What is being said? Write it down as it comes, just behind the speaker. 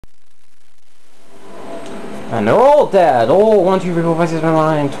And they're all dead. All 1, 2, 3, 4, 5, 6, 7, 8,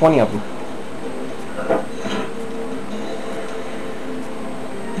 9, 20 of them.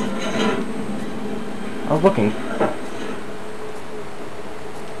 I was looking.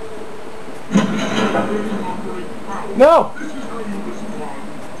 No!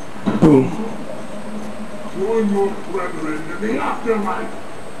 Boom.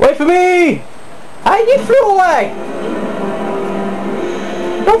 Wait for me! Hey, you flew away!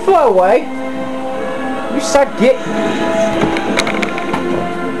 Don't fly away! You start get.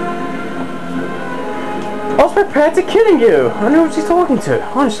 I was prepared to killing you! I knew what he's talking to,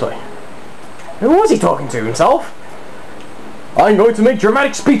 honestly. Who was he talking to? Himself? I'm going to make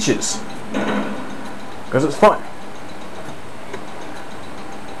dramatic speeches! Because it's fun.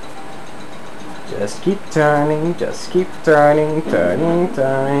 Just keep turning, turning.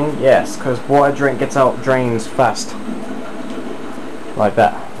 Yes, because water drink gets out drains fast. Like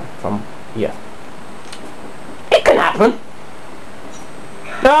that. From here. It can happen!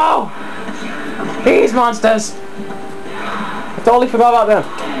 No! These monsters! I totally forgot about them.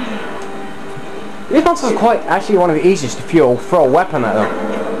 These monsters are quite actually one of the easiest if you throw a weapon at them.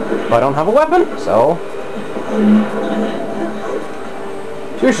 But I don't have a weapon, so...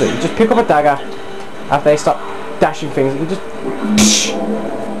 Seriously, you just pick up a dagger. After they stop dashing things, you just...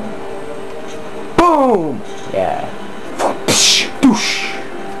 Boom! Yeah.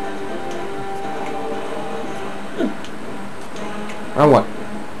 Wrong one.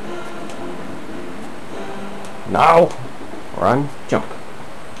 No! Run, jump.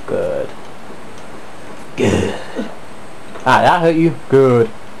 Good. Good. Ah, that hurt you? Good.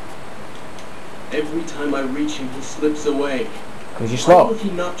 Every time I reach him, he slips away. Cause you're slow. Why would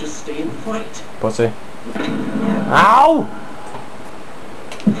he not just stay and fight? Pussy. Ow!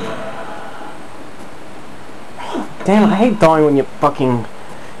 Damn, I hate dying when you're fucking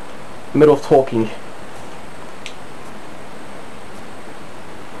middle of talking.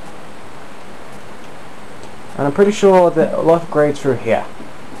 And I'm pretty sure that a lot of grades through here.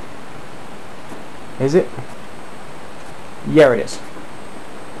 Is it? Yeah, it is.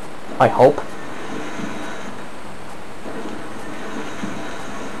 I hope.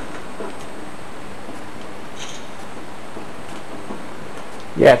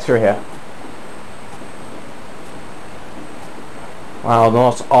 Yeah, it's through here. Wow, the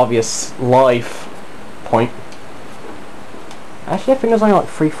most obvious life point. Actually, I think there's only like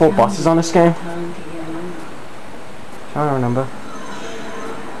 3-4 bosses on this game. Trying to remember.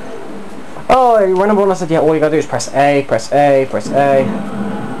 Oh, you remember when I said, yeah, all you gotta do is press A, press A, press A.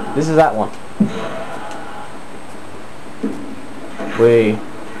 This is that one. Wait.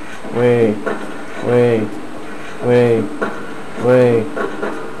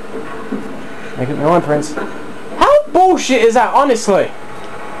 Make it no entrance. How bullshit is that, honestly?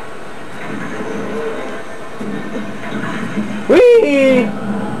 Whee!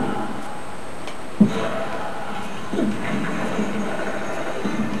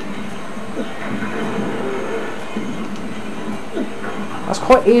 That's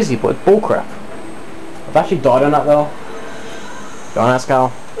quite easy, but it's bullcrap. I've actually died on that though. Don't ask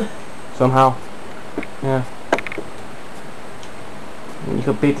how. Somehow. Yeah. You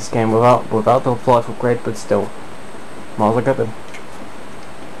could beat this game without the life upgrade, but still. Might as well get them.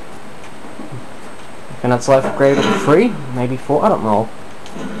 And that's life upgrade of 3, maybe 4, I don't know.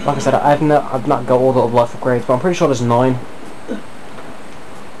 Like I said, I've not got all the life upgrades, but I'm pretty sure there's 9.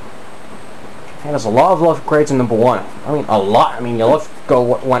 Hey, there's a lot of life upgrades in number 1. I mean, a lot. I mean, your life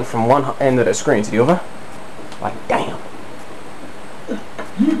went from one end of the screen to the other. Like, damn.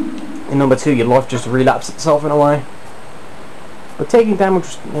 In number 2, your life just relapsed itself in a way. But taking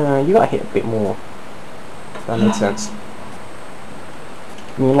damage, you gotta hit a bit more. If that makes sense.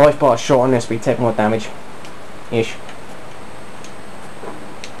 I mean, your life bar is short on this, but you take more damage. Ish.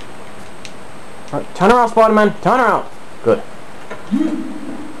 Right, turn around, Spider-Man! Turn around! Good.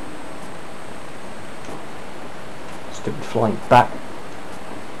 Stupid flying bat.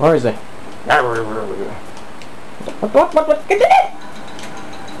 Where is he? What? Get it!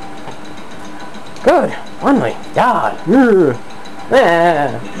 Good. Finally. God.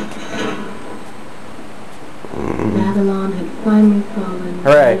 Babylon had finally fallen.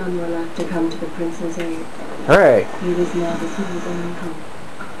 Hooray. None were left to come to the prince's aid. Hooray. He was now the city's only hope.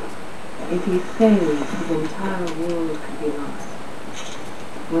 If he failed, his entire world could be lost.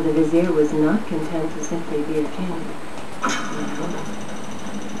 For the vizier was not content to simply be a king.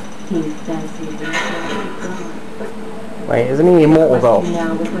 He fancied himself God. Wait, isn't he immortal though?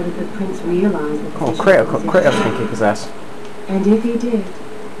 Now was whether the prince realized that Oh, Kratos can kick his ass. And if he did,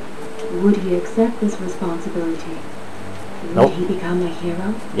 would he accept this responsibility? Would Nope. he become a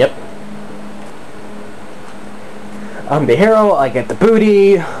hero? Yep. I'm the hero, I get the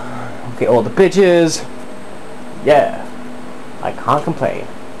booty, get all the bitches. Yeah. I can't complain.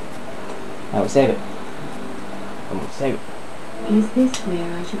 I will save it. I'm gonna save it. Is this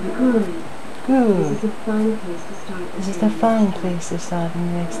where I should be good? This is a fine place to start. This is the fine place to start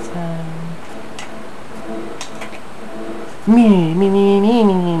next time. Me.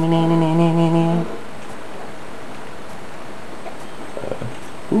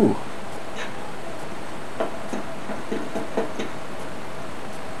 Ooh.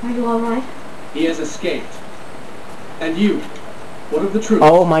 Are you alright? He has escaped. And you, what of the truth?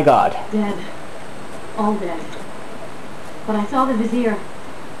 Oh my god. Dead. All dead. But I saw the Vizier,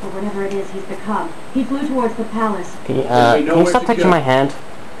 or whatever it is he's become. He flew towards the palace. Can you, we know can you where stop to touching go? my hand?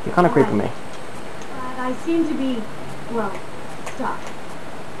 You're kind of creeping me. But I seem to be, well, stuck.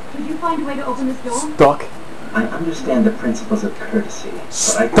 Could you find a way to open this door? Stuck? I understand the principles of courtesy, but I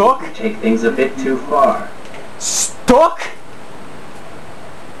Stuck? think you take things a bit too far. Stuck?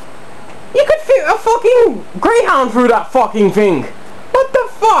 You could fit a fucking greyhound through that fucking thing. What the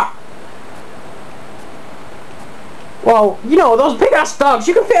fuck? Well, you know, those big ass dogs,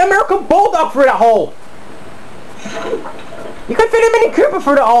 you can fit an American Bulldog through that hole. You can fit a Mini Cooper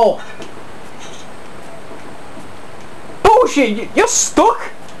through that hole. Bullshit, you're stuck?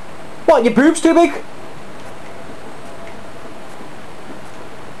 What, your boobs too big?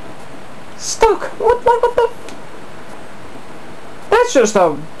 Stuck? What the? That's just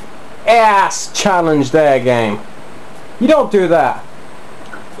a ass challenge there, game. You don't do that.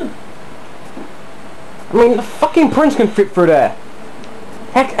 I mean, the fucking prince can fit through there.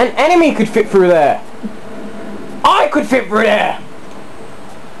 Heck, an enemy could fit through there. I could fit through there.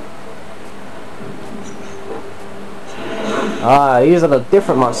 Ah, these are the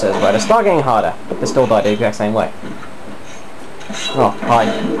different monsters, right? They start getting harder, but they still die the exact same way. Oh, hi.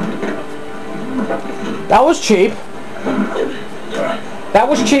 That was cheap. That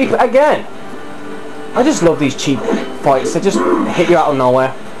was cheap again. I just love these cheap fights. They just hit you out of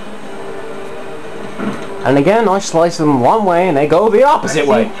nowhere. And again, I slice them one way and they go the opposite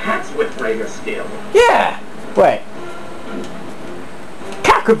way. Cats with greater skill. Yeah! Wait.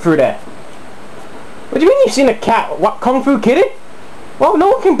 Cat could through there. What do you mean you've seen a cat? What, Kung Fu Kitty? Well, no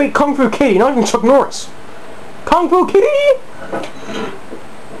one can beat Kung Fu Kitty, not even Chuck Norris. Kung Fu Kitty?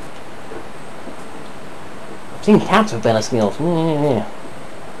 I've seen cats with better skills. Yeah.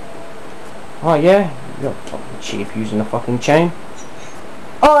 Oh yeah? You're fucking cheap using the fucking chain.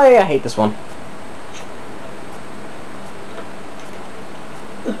 Oh yeah, I hate this one.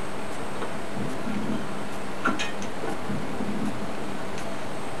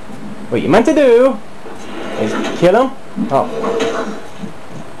 What you meant to do is kill him. Oh.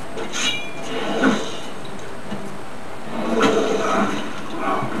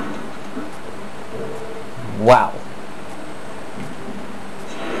 Wow.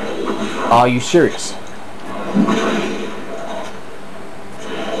 Are you serious?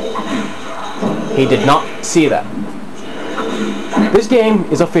 He did not see that. This game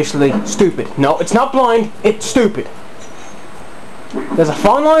is officially stupid. No, it's not blind, it's stupid. There's a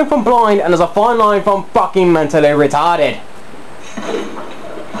fine line from blind and there's a fine line from fucking mentally retarded.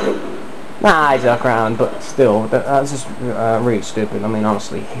 Nah, I joke around, but still, that's just really stupid. I mean,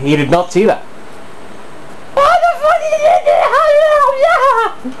 honestly, he did not see that. What the fuck did you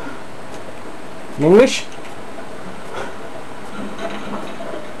do? In English?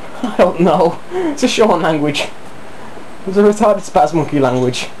 I don't know. It's a Sean language. It's a retarded spaz monkey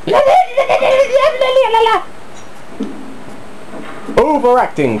language.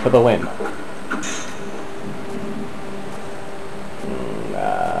 Overacting for the win.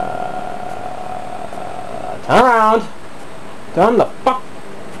 Turn around. Turn the fuck.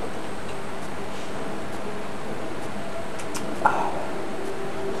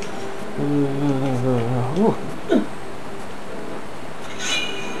 Ooh.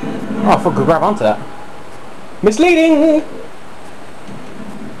 Oh, I forgot to grab onto that. Misleading!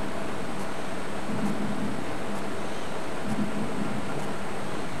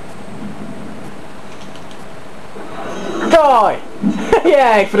 Die!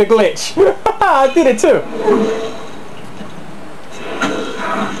 Yay, for the glitch! I did it too!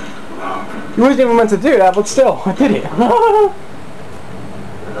 You wasn't even meant to do that, but still, I did it!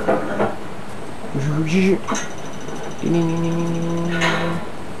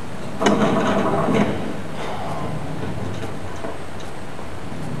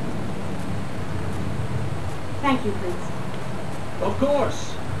 Thank you, Prince. Of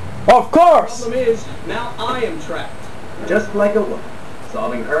course. Of course! The problem is, now I am trapped. Just like a woman.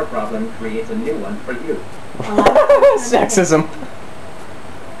 Solving her problem creates a new one for you. Sexism.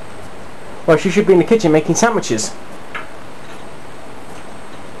 Well, she should be in the kitchen making sandwiches.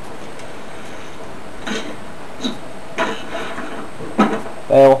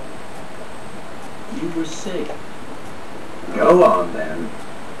 Fail. You were sick. Go on then.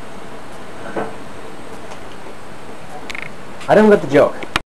 I don't get the joke.